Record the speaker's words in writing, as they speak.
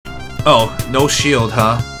Oh, no shield,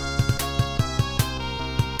 huh?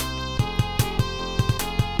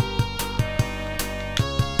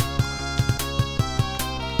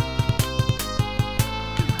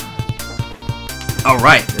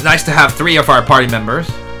 Alright, nice to have 3 of our party members.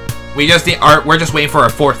 We're just waiting for our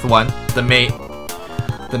 4th one, the mage.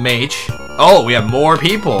 Oh, we have more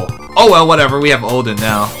people. Oh well, whatever, we have Odin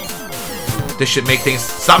now. This should make things...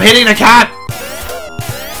 Stop hitting the cat!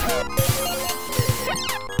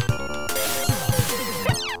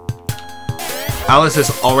 Alice is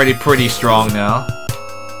already pretty strong now.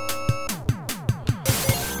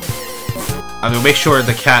 I'm gonna make sure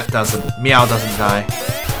the cat doesn't... Meow doesn't die.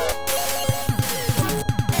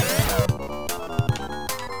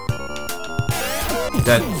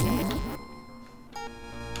 Dead.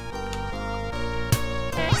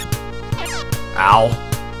 Ow.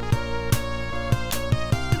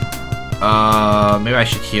 Maybe I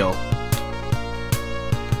should heal.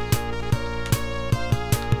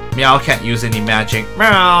 Meow can't use any magic.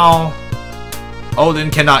 Meow. Odin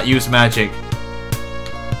cannot use magic.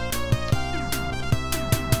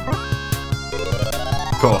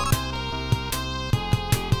 Cool.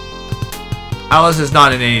 Alice is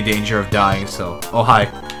not in any danger of dying, so... Oh, hi.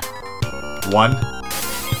 1.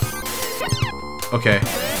 Okay.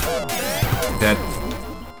 Dead.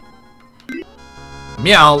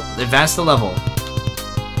 Meow, advance the level.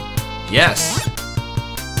 Yes.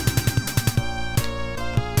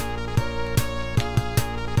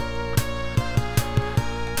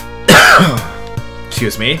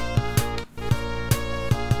 Excuse me.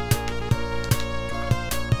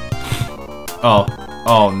 Oh.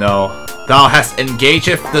 Oh no. Thou hast engaged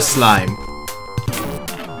the slime.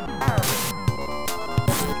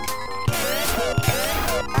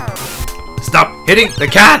 Stop hitting the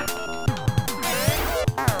cat!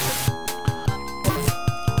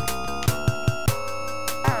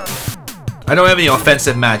 I don't have any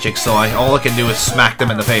offensive magic, so all I can do is smack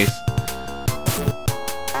them in the face.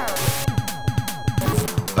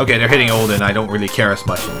 Okay, they're hitting Odin. I don't really care as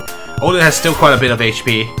much. Odin has still quite a bit of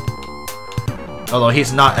HP. Although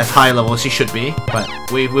he's not as high level as he should be, but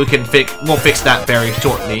we'll fix that very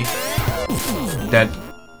shortly. Dead.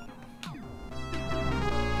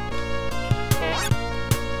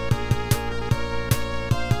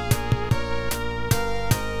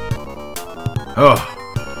 Oh,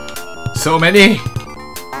 so many.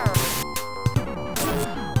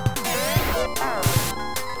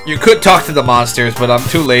 You could talk to the monsters, but I'm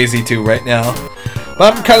too lazy to right now.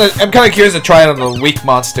 But I'm kind of curious to try it on a weak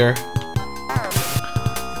monster.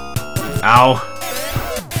 Ow.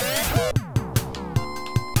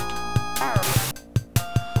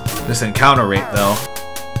 This encounter rate, though.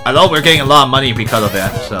 I know we're getting a lot of money because of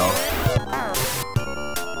that, so...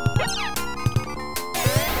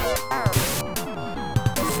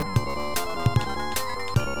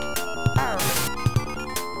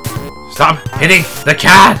 Stop hitting the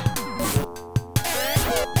cat!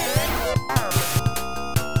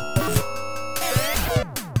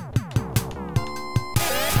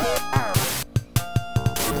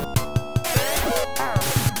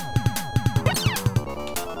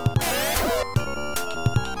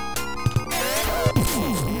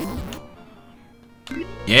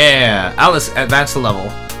 Yeah, Alice advanced the level.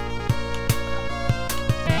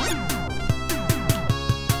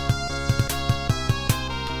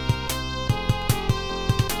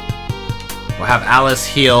 We'll have Alice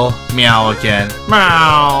heal Meow again.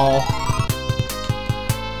 Meow.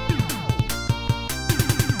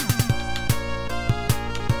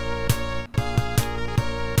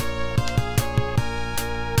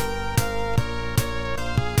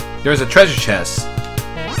 There's a treasure chest.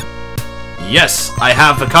 Yes, I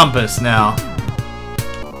have the compass now.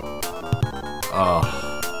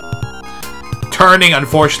 Turning,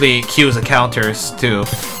 unfortunately, cues the counters, too.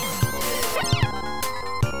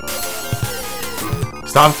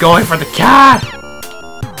 Stop going for the cat!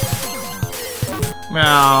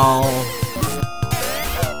 Meow.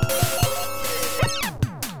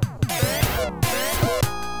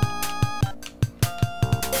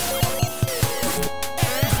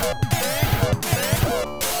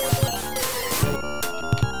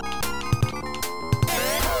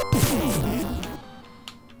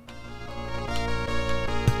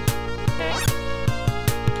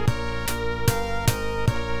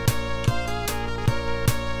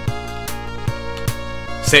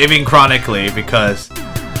 Saving chronically, because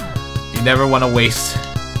you never want to waste.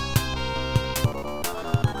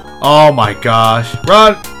 Oh my gosh.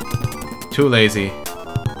 Run! Too lazy.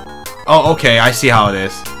 Oh, okay, I see how it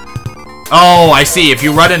is. Oh, I see. If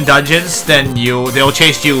you run in dungeons, then they'll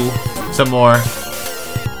chase you some more.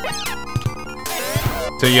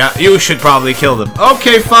 So yeah, you should probably kill them.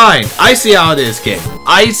 Okay, fine. I see how it is, kid.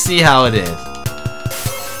 I see how it is.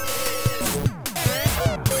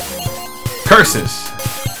 Curses.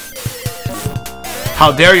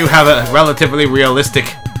 How dare you have a relatively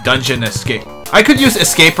realistic dungeon escape. I could use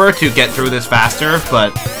Escaper to get through this faster,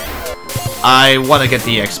 but I want to get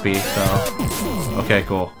the XP, so... Okay,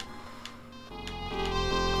 cool.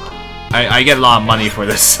 I get a lot of money for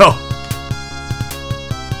this, so...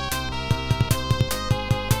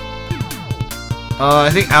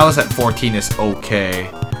 I think Alice at 14 is okay.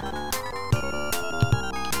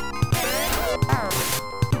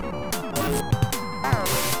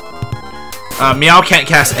 Meow can't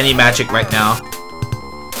cast any magic right now.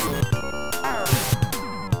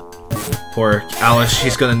 Poor Alice,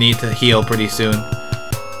 she's gonna need to heal pretty soon.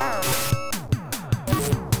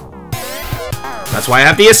 That's why I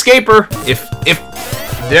have the Escaper. If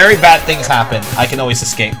very bad things happen, I can always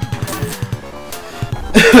escape.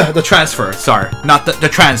 The transfer, sorry. Not the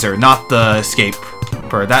transer, not the escape.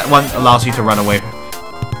 That one allows you to run away.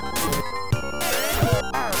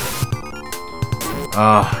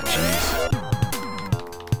 Oh, jeez.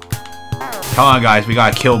 Come on, guys, we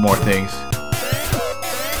gotta kill more things.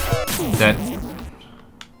 Then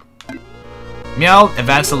Meow,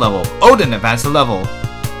 advance the level. Odin, advance the level.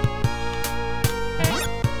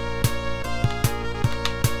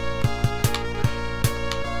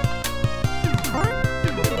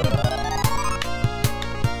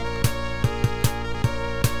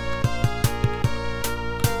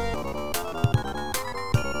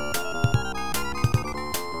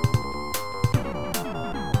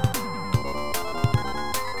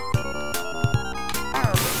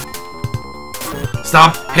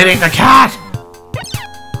 Stop hitting the cat!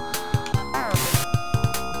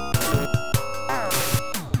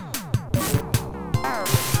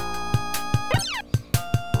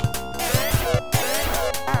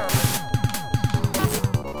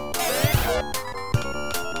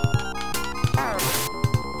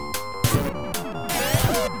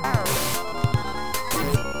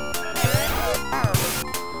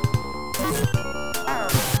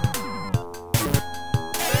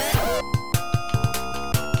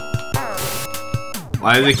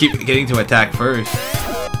 Why do they keep getting to attack first?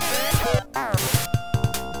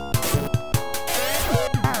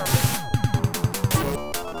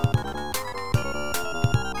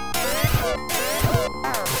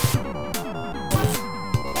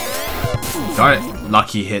 Darn it,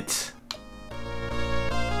 lucky hit.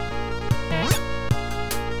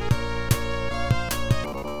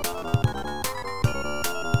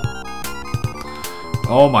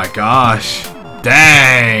 Oh my gosh.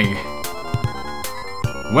 Dang.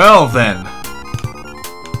 Well then.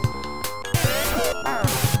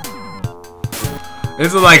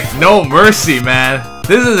 This is like no mercy, man.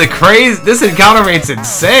 This is a crazy. This encounter rate's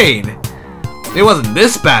insane. It wasn't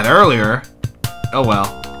this bad earlier. Oh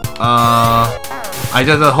well. I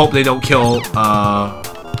just hope they don't kill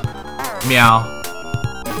Meow.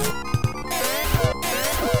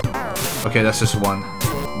 Okay, that's just one.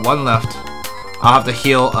 One left. I'll have to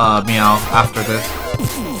heal Meow after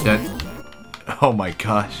this. Then. Oh my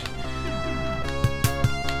gosh.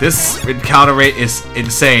 This encounter rate is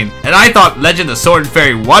insane. And I thought Legend of Sword and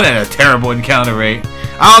Fairy 1 had a terrible encounter rate.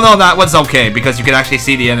 I don't know, that one's okay because you can actually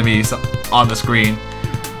see the enemies on the screen.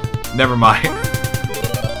 Never mind.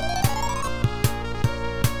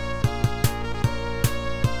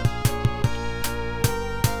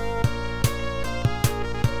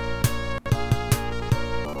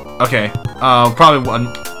 Okay, probably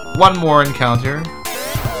one more encounter.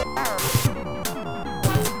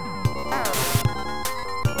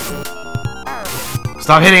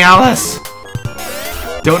 Stop hitting Alice!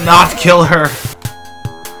 Do not kill her!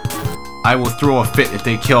 I will throw a fit if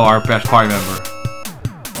they kill our best party member.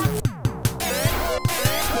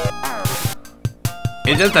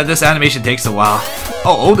 It's just that this animation takes a while.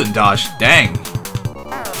 Oh, Odin dodged. Dang.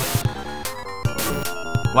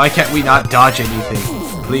 Why can't we not dodge anything?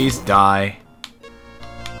 Please die.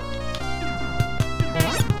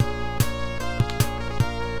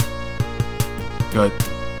 Good.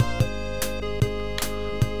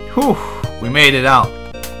 Whew, we made it out.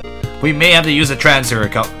 We may have to use a transer a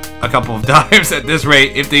couple of times at this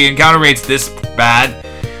rate. If the encounter rate's this bad,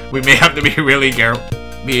 we may have to be really careful.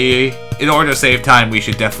 In order to save time, we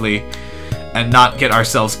should definitely, and not get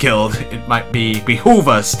ourselves killed. It might behoove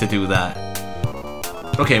us to do that.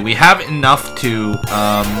 Okay, we have enough to,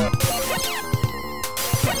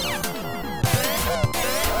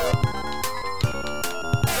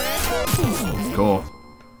 cool.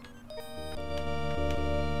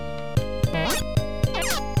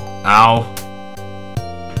 Ow.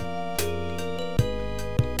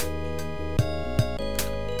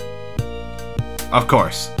 Of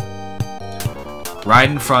course. Right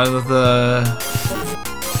in front of the...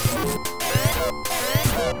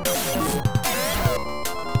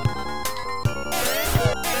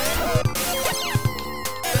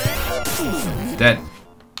 Dead.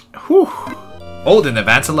 Whew. Olden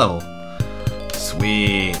advance a level.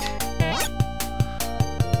 Sweet.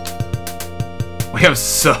 We have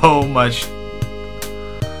so much.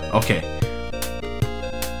 Okay.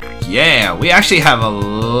 Yeah, we actually have a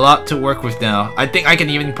lot to work with now. I think I can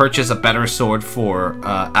even purchase a better sword for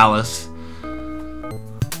Alice.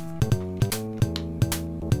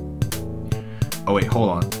 Oh wait, hold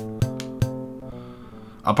on.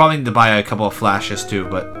 I'll probably need to buy a couple of flashes too,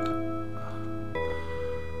 but...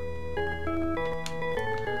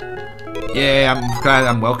 Yeah, I'm glad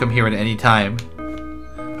I'm welcome here at any time.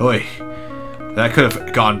 Oi, that could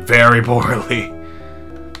have gone very poorly.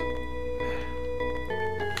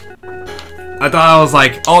 I thought I was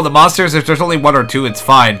like, oh, the monsters, if there's only 1 or 2, it's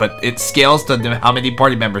fine, but it scales to how many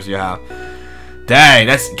party members you have. Dang,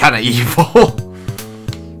 that's kind of evil.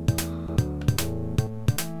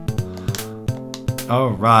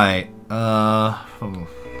 Alright,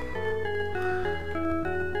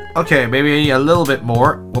 Okay, maybe a little bit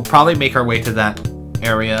more. We'll probably make our way to that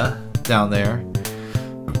area down there.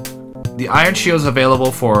 The Iron Shield is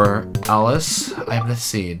available for Alice. Let's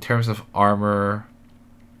see, in terms of armor...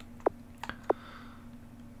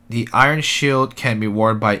 The Iron Shield can be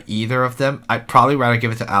worn by either of them. I'd probably rather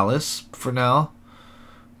give it to Alice for now.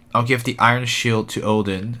 I'll give the Iron Shield to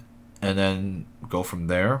Odin, and then go from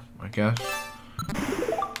there, I guess.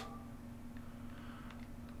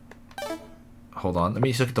 Hold on, let me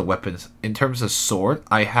just look at the weapons. In terms of sword,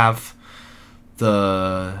 I have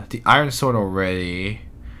the Iron Sword already.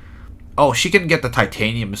 Oh, she can get the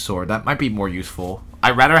Titanium Sword. That might be more useful.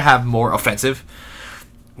 I'd rather have more offensive.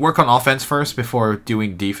 Work on offense first before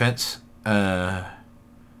doing defense. Yeah,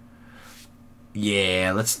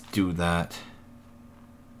 let's do that.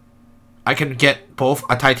 I can get both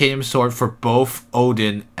a Titanium Sword for both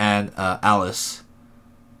Odin and Alice.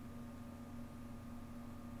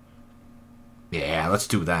 Yeah, let's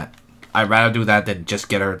do that. I'd rather do that than just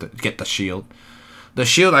get her to get the shield. The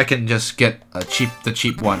shield I can just get the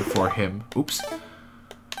cheap one for him. Oops.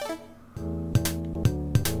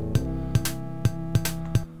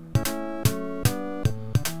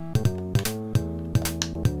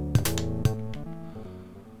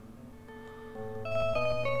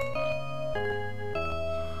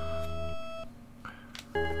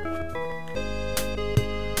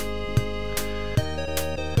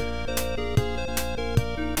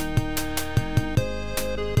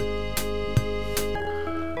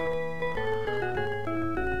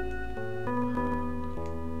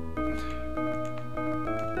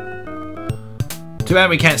 Too bad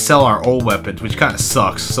we can't sell our old weapons, which kind of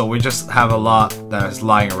sucks. So we just have a lot that is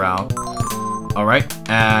lying around. Alright,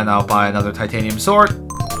 and I'll buy another titanium sword.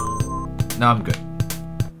 Now I'm good.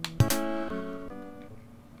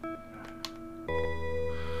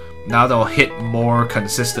 Now they'll hit more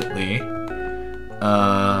consistently.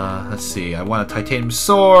 Let's see. I want a titanium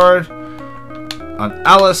sword on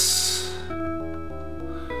Alice.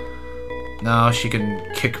 Now she can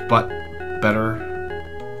kick butt better.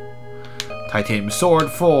 Titanium sword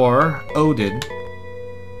for Odin.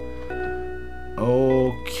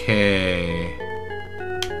 Okay.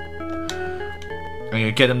 I'm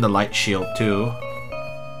gonna get him the light shield too.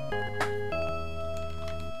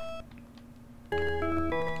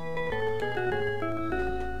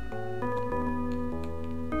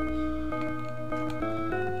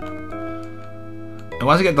 And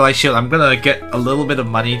once I get the light shield, I'm gonna get a little bit of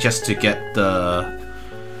money just to get the...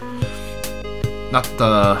 Not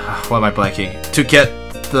the... What am I blanking? To get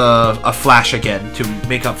a flash again, to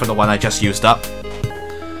make up for the one I just used up.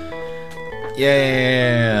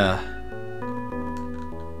 Yeah.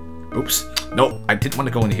 Oops. No, I didn't want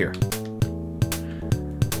to go in here.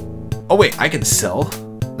 Oh wait, I can sell.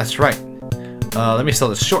 That's right. Let me sell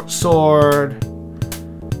this short sword.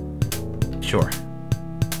 Sure.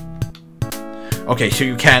 Okay, so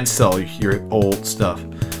you can sell your old stuff.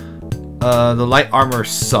 The light armor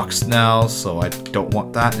sucks now, so I don't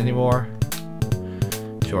want that anymore.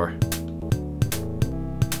 Sure.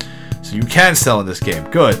 So you can sell in this game.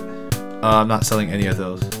 Good. I'm not selling any of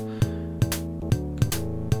those.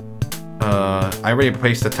 I already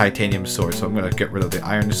replaced the titanium sword, so I'm gonna get rid of the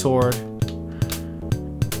iron sword.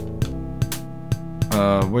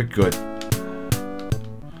 We're good.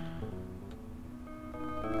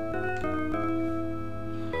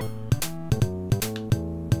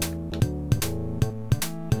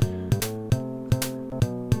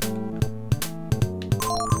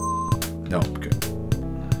 No, good.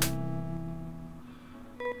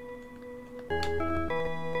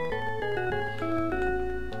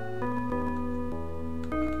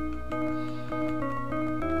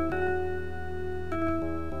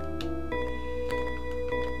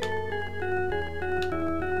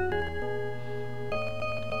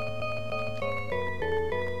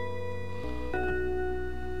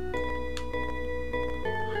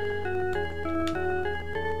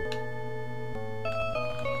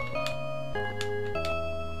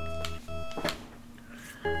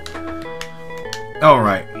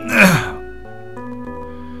 Alright.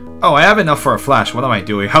 Oh, I have enough for a flash. What am I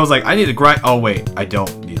doing? I was like, I need to grind. Oh, wait. I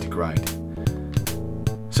don't need to grind.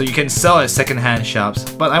 So you can sell at secondhand shops.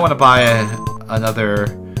 But I want to buy another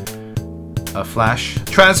flash.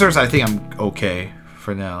 Transfers, I think I'm okay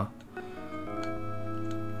for now.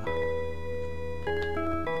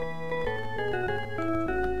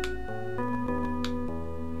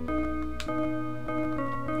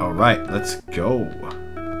 Alright, let's go.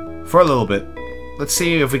 For a little bit. Let's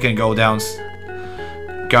see if we can go down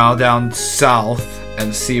south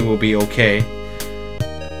and see we'll be okay.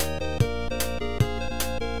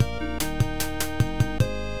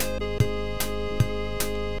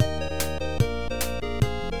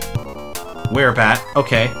 We're bat.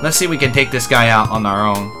 Okay, let's see if we can take this guy out on our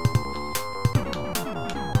own.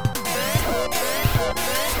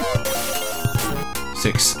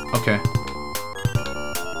 Six. Okay.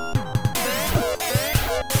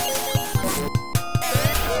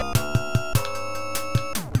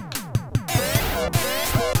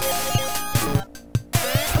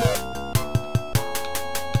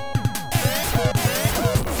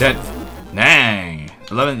 Dead. Dang.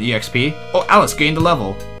 11 EXP. Oh, Alice gained a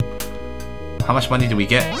level. How much money do we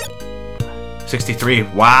get? 63.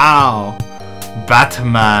 Wow.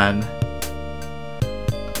 Batman.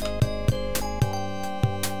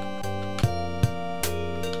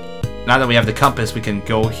 Now that we have the compass, we can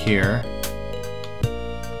go here.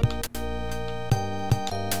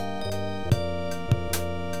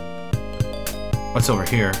 What's over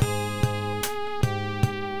here?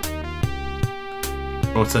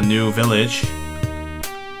 Oh, it's a new village.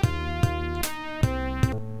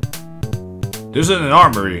 There's an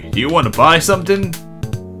armory. Do you want to buy something?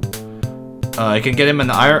 I can get him an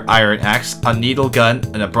iron axe, a needle gun,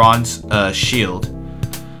 and a bronze shield.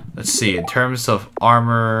 Let's see. In terms of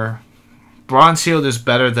armor, bronze shield is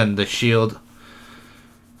better than the shield.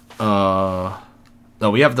 No,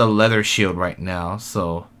 we have the leather shield right now,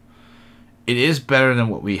 so it is better than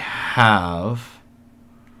what we have.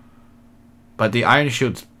 But the iron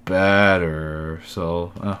shield's better,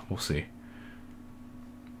 so we'll see.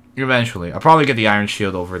 Eventually. I'll probably get the iron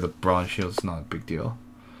shield over the bronze shield. It's not a big deal.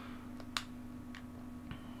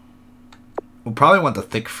 We'll probably want the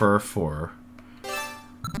thick fur for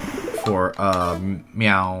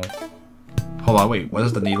Meow. Hold on, wait. What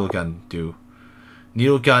does the needle gun do?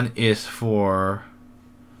 Needle gun is for...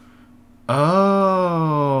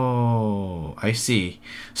 Oh, I see.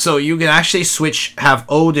 So you can actually have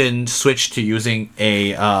Odin switch to using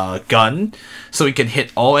a gun, so he can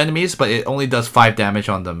hit all enemies, but it only does 5 damage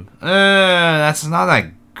on them. That's not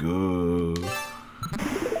that good.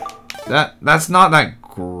 That's not that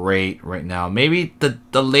great right now. Maybe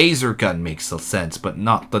the laser gun makes sense, but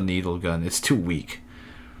not the needle gun. It's too weak.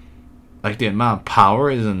 Like the amount of power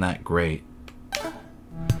isn't that great.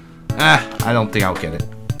 I don't think I'll get it.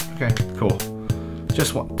 Okay, cool.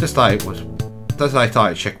 Just thought I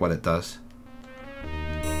thought I'd check what it does.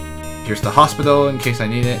 Here's the hospital in case I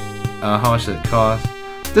need it. How much does it cost?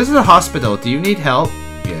 This is a hospital. Do you need help?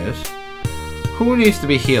 Yes. Who needs to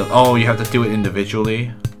be healed? Oh, you have to do it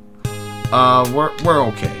individually. We're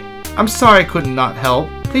okay. I'm sorry I could not help.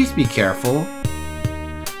 Please be careful.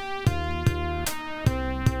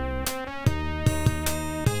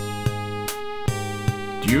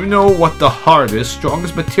 Do you know what the hardest,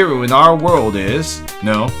 strongest material in our world is?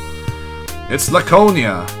 No. It's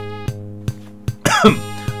Laconia.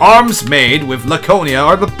 Arms made with Laconia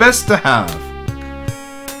are the best to have.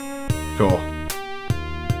 Cool.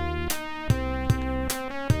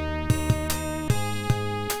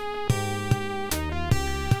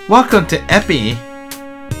 Welcome to Epi.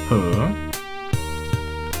 Huh?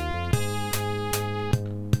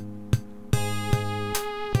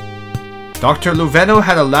 Dr. Luveno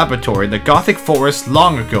had a laboratory in the Gothic forest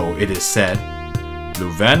long ago, it is said.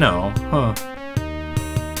 Luveno? Huh.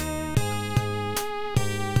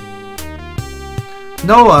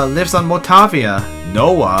 Noah lives on Motavia.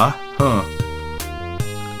 Noah? Huh.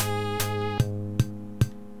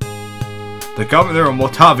 The governor of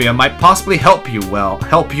Motavia might possibly help you well.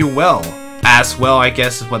 As well, I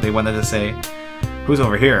guess is what they wanted to say. Who's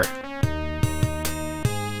over here?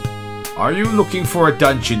 Are you looking for a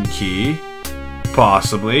dungeon key?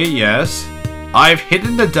 Possibly, yes. I've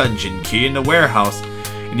hidden the dungeon key in the warehouse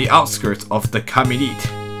in the outskirts of the Caminite.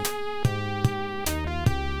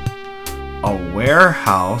 A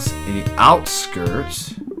warehouse in the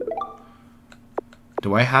outskirts?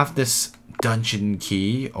 Do I have this dungeon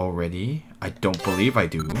key already? I don't believe I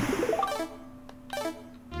do.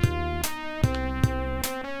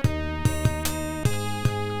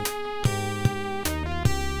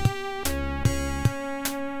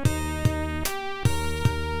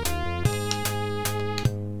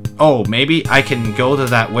 Oh, maybe I can go to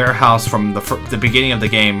that warehouse from the beginning of the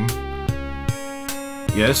game.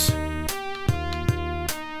 Yes?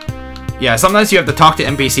 Yeah, sometimes you have to talk to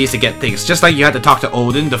NPCs to get things. Just like you had to talk to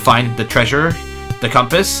Odin to find the treasure, the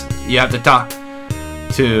compass. You have to talk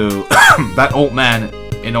to that old man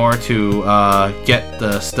in order to get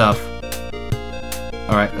the stuff.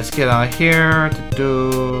 Alright, let's get out of here.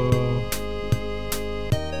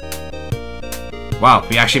 Wow,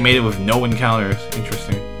 we actually made it with no encounters.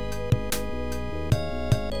 Interesting.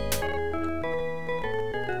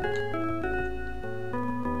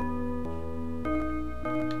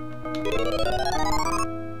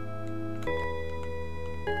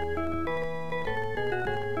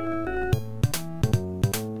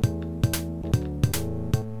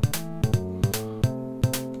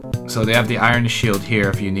 So they have the iron shield here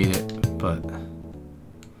if you need it, but...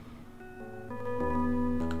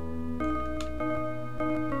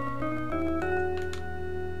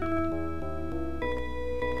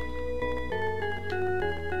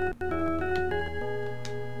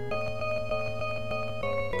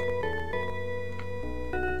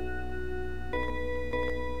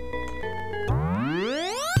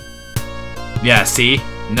 Yeah, see?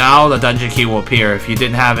 Now the dungeon key will appear if you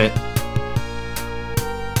didn't have it.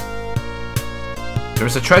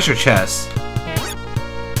 There's a treasure chest.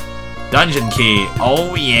 Dungeon key.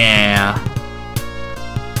 Oh yeah.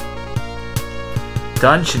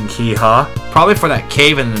 Dungeon key, huh? Probably for that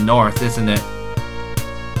cave in the north, isn't it?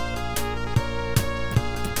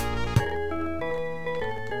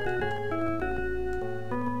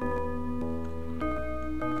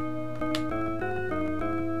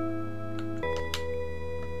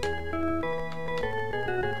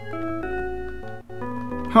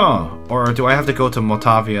 Huh. Or do I have to go to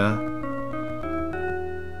Motavia?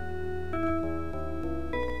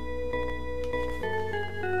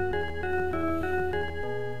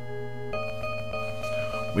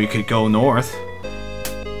 We could go north.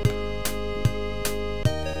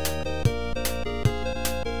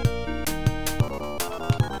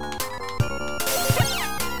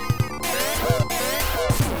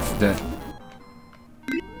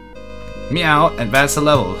 Meow, advance the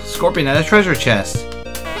level. Scorpion at a treasure chest.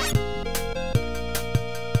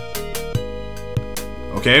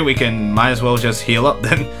 Okay, we can might as well just heal up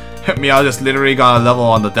then. Meow just literally got a level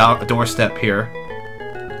on the doorstep here.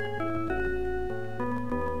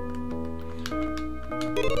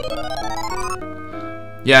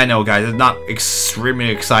 Yeah, I know guys, it's not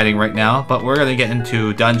extremely exciting right now, but we're gonna get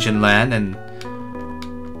into Dungeon Land and...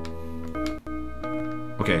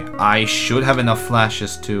 Okay, I should have enough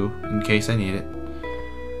flashes too, in case I need it.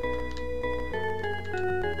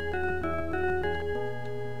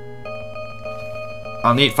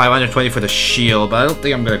 I'll need 520 for the shield, but I don't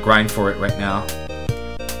think I'm gonna grind for it right now.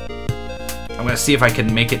 I'm gonna see if I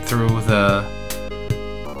can make it through that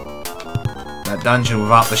dungeon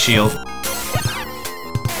without the shield.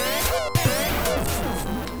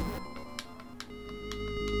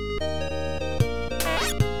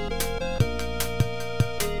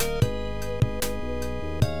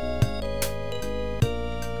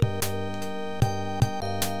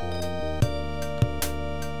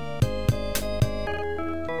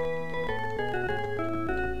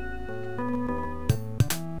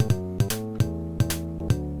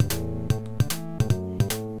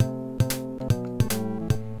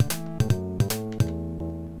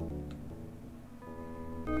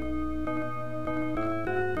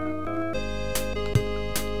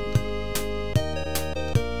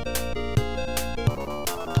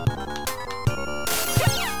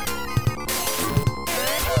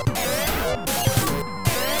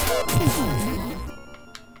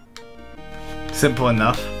 Simple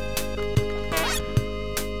enough.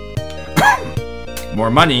 More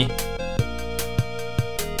money. I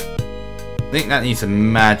think that needs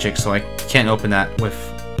some magic, so I can't open that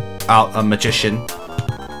without a magician.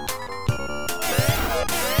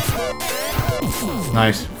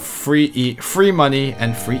 Nice. Free money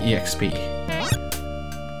and free EXP.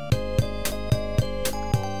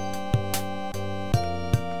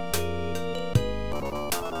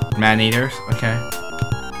 Man-eaters, okay.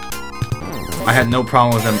 I had no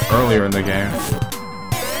problem with them earlier in the game.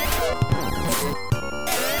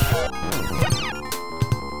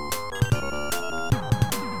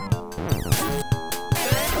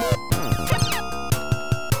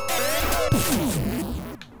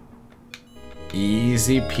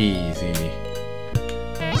 Easy peasy.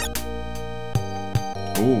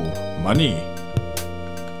 Ooh, money.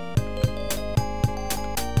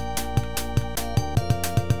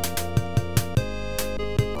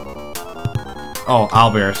 Oh,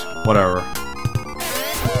 owlbears. Whatever.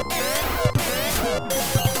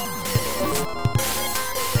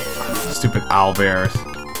 owlbears.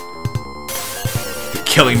 They're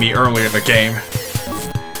killing me earlier in the game.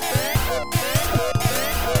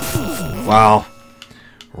 Wow.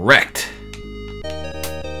 Wrecked.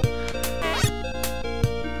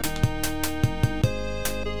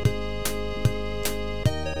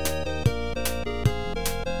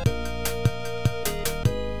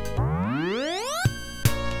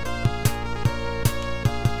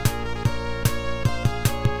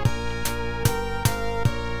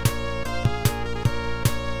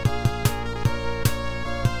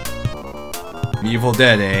 Evil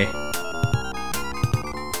Dead, eh?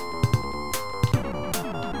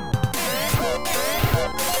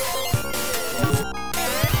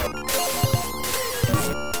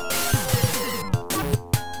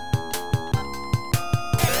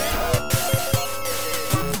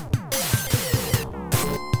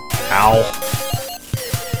 Ow.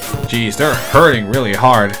 Jeez, they're hurting really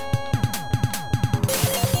hard.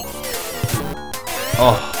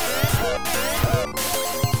 Oh.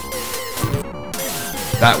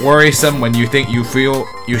 That worrisome when you think you feel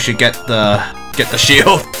you should get the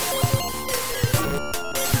shield.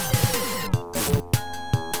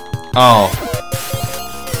 Oh.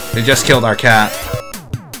 They just killed our cat.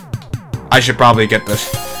 I should probably get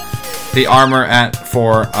the armor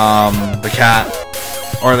for the cat.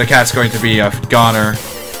 Or the cat's going to be a goner.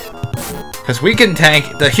 Because we can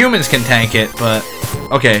tank, the humans can tank it, but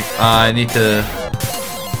okay, I need to.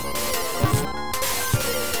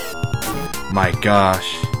 My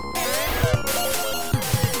gosh.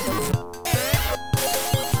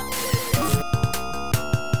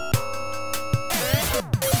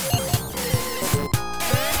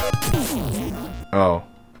 Oh.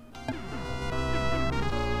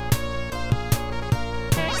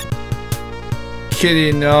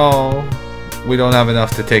 Kitty, no. We don't have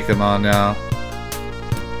enough to take them on now.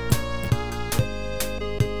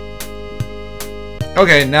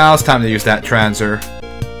 Okay, now it's time to use that transer.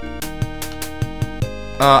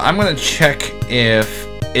 I'm gonna check if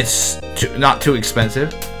it's not too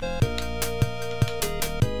expensive.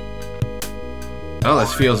 Oh,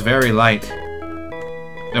 this feels very light.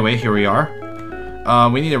 Anyway, here we are.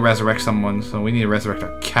 We need to resurrect someone, so we need to resurrect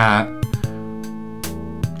a cat.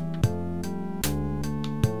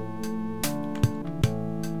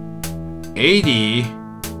 $80.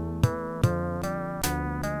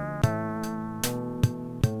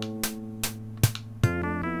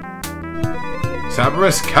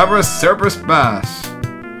 Cerberus, Cabra, Cerberus, Bass.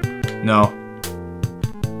 No.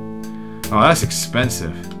 Oh, that's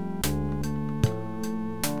expensive.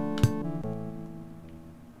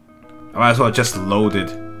 I might as well just load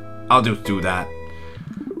it. I'll just do that.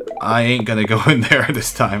 I ain't gonna go in there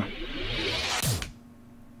this time.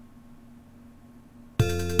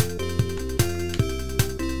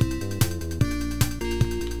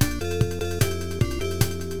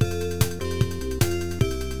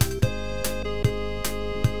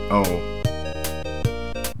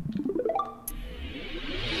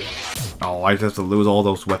 Oh, I just have to lose all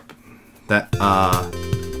those I think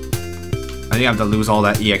I have to lose all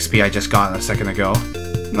that EXP I just got a second ago.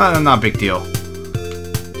 Not a big deal.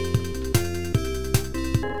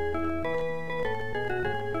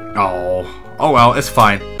 Oh well, it's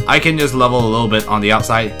fine. I can just level a little bit on the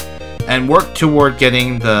outside and work toward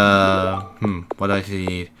getting the what do I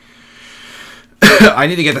need? I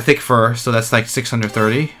need to get the thick fur, so that's like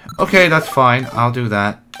 630. Okay, that's fine. I'll do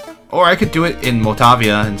that. Or I could do it in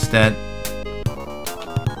Motavia instead.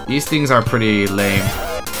 These things are pretty lame.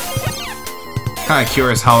 Kinda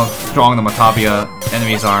curious how strong the Motavia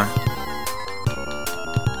enemies are.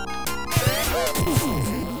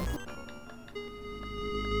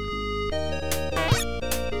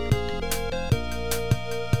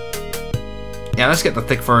 Yeah, let's get the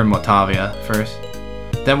thick fur in Motavia first.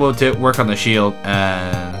 Then we'll work on the shield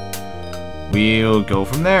and we'll go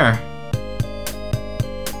from there.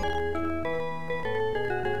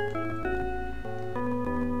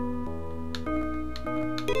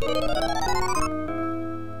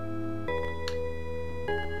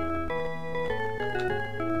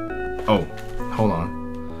 Oh, hold on.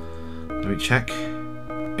 Let me check.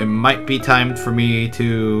 It might be time for me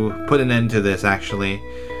to put an end to this, actually.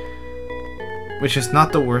 Which is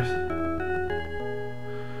not the worst.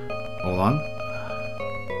 Hold on.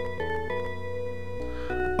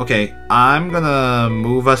 Okay, I'm gonna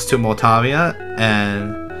move us to Motavia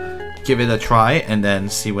and give it a try and then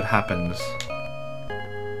see what happens.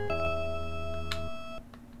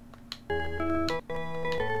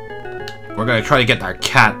 We're gonna try to get our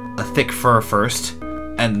cat a thick fur first,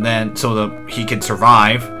 and then so that he can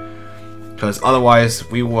survive, because otherwise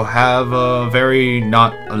we will have a very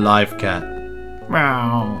not alive cat.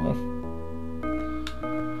 Meow.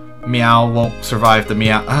 Meow won't survive the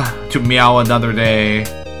meow to meow another day.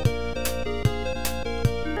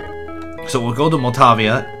 So we'll go to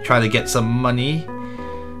Moltavia, try to get some money,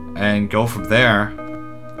 and go from there.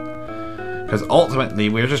 Because ultimately,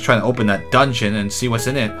 we're just trying to open that dungeon and see what's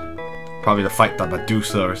in it. Probably to fight the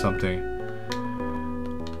Medusa or something.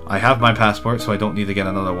 I have my passport, so I don't need to get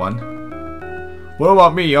another one. What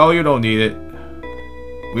about me? Oh, you don't need it.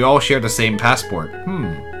 We all share the same passport.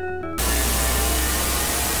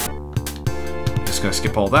 Just gonna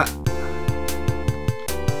skip all that.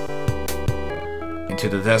 Into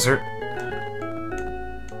the desert.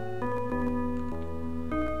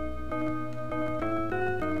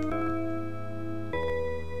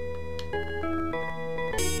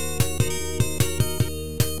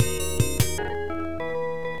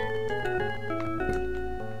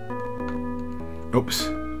 Oops.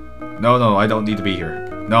 No, I don't need to be here.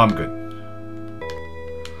 No, I'm good.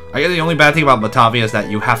 I guess the only bad thing about Batavia is that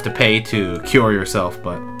you have to pay to cure yourself,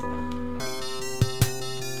 but...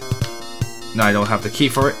 No, I don't have the key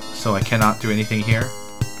for it, so I cannot do anything here.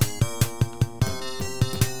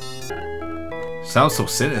 Sounds so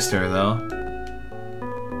sinister, though.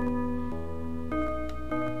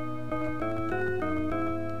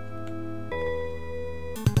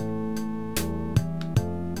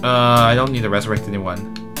 I don't need to resurrect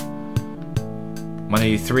anyone.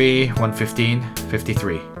 183, 115,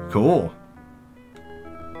 53. Cool.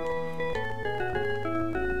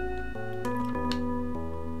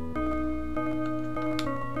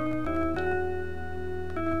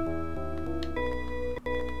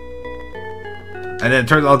 And then it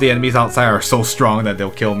turns out the enemies outside are so strong that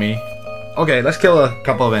they'll kill me. Okay, let's kill a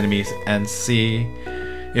couple of enemies and see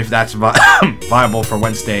if that's viable for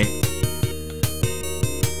Wednesday.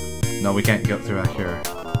 No, we can't get through that here.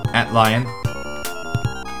 Antlion.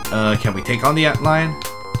 Can we take on the Antlion?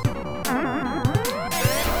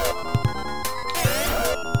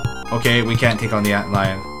 Okay, we can't take on the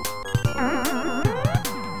Antlion.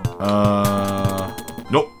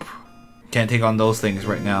 Nope. Can't take on those things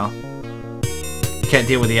right now. Can't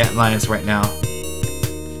deal with the Antlions right now.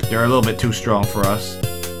 They're a little bit too strong for us.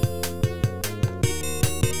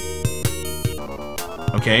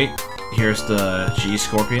 Okay, here's the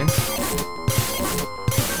G-Scorpion.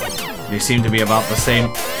 They seem to be about the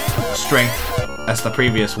same strength as the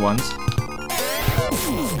previous ones.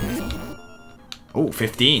 Oh,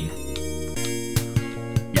 15.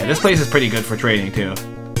 Yeah, this place is pretty good for trading too.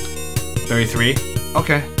 33.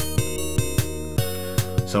 Okay.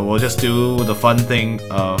 So we'll just do the fun thing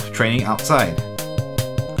of training outside.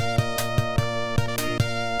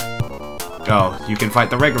 Oh, you can fight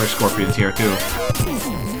the regular scorpions here too.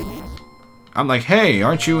 I'm like, hey,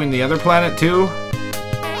 aren't you in the other planet too?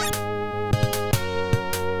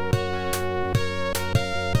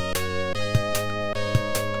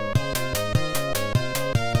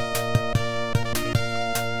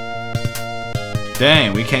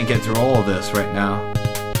 Dang, we can't get through all of this right now.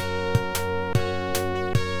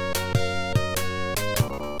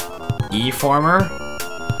 E-Farmer?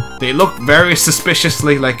 They look very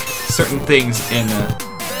suspiciously like certain things in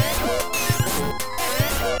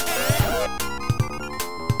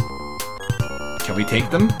Can we take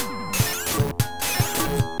them?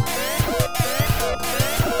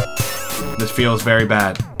 This feels very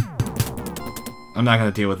bad. I'm not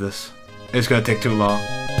gonna deal with this. It's gonna take too long.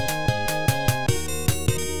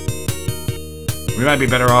 We might be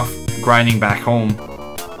better off grinding back home.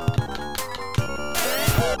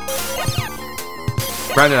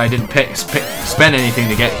 Granted, I didn't spend anything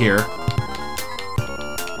to get here.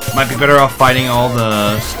 Might be better off fighting all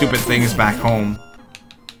the stupid things back home.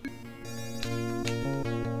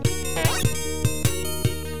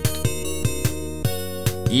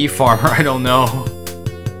 E-Farmer, I don't know.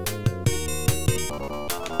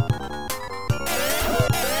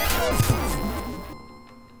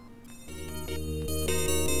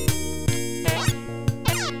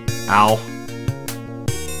 Ow.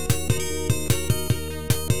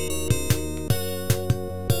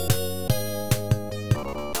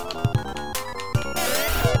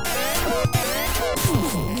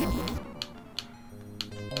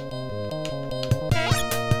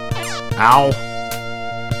 Ow.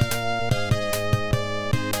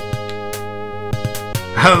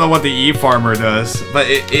 I don't know what the E-Farmer does, but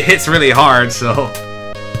it hits really hard, so...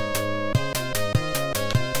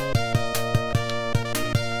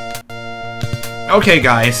 Okay,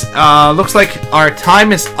 guys, looks like our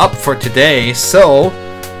time is up for today, so...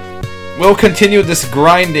 We'll continue this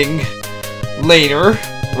grinding later.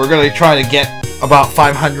 We're gonna try to get about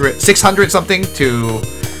 500, 600 something to...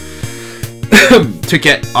 to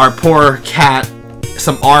get our poor cat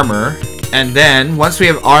some armor. And then, once we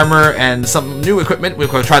have armor and some new equipment, we're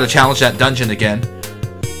going to try to challenge that dungeon again.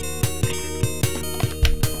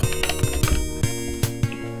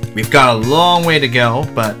 We've got a long way to go,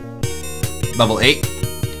 but level 8.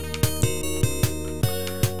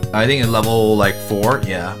 I think in level like 4,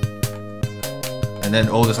 yeah. And then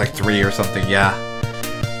old is like 3 or something, yeah.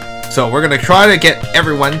 So we're gonna try to get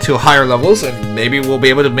everyone to higher levels, and maybe we'll be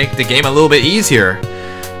able to make the game a little bit easier.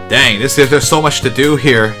 Dang, there's so much to do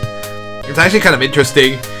here. It's actually kind of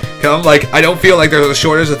interesting. I'm like, I don't feel like there's a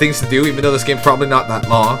shortage of things to do, even though this game's probably not that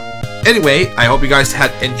long. Anyway, I hope you guys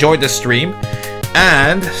had enjoyed this stream.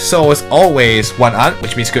 And so as always, 晚安,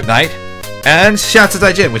 which means good night. And 下次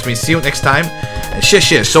再见, which means see you next time. And 谢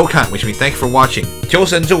谢收看, which means thank you for watching. 求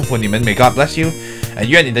神祝福你们, may God bless you. And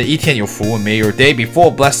愿你的一天有福, and may your day be full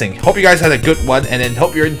of blessing. Hope you guys had a good one, and then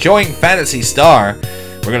hope you're enjoying Phantasy Star.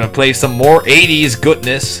 We're gonna play some more 80s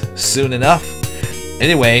goodness soon enough.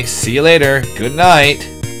 Anyway, see you later. Good night.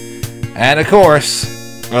 And of course,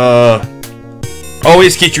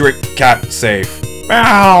 always keep your cat safe.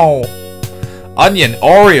 Meow. Onion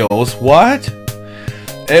Oreos, what?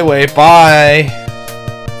 Anyway, bye.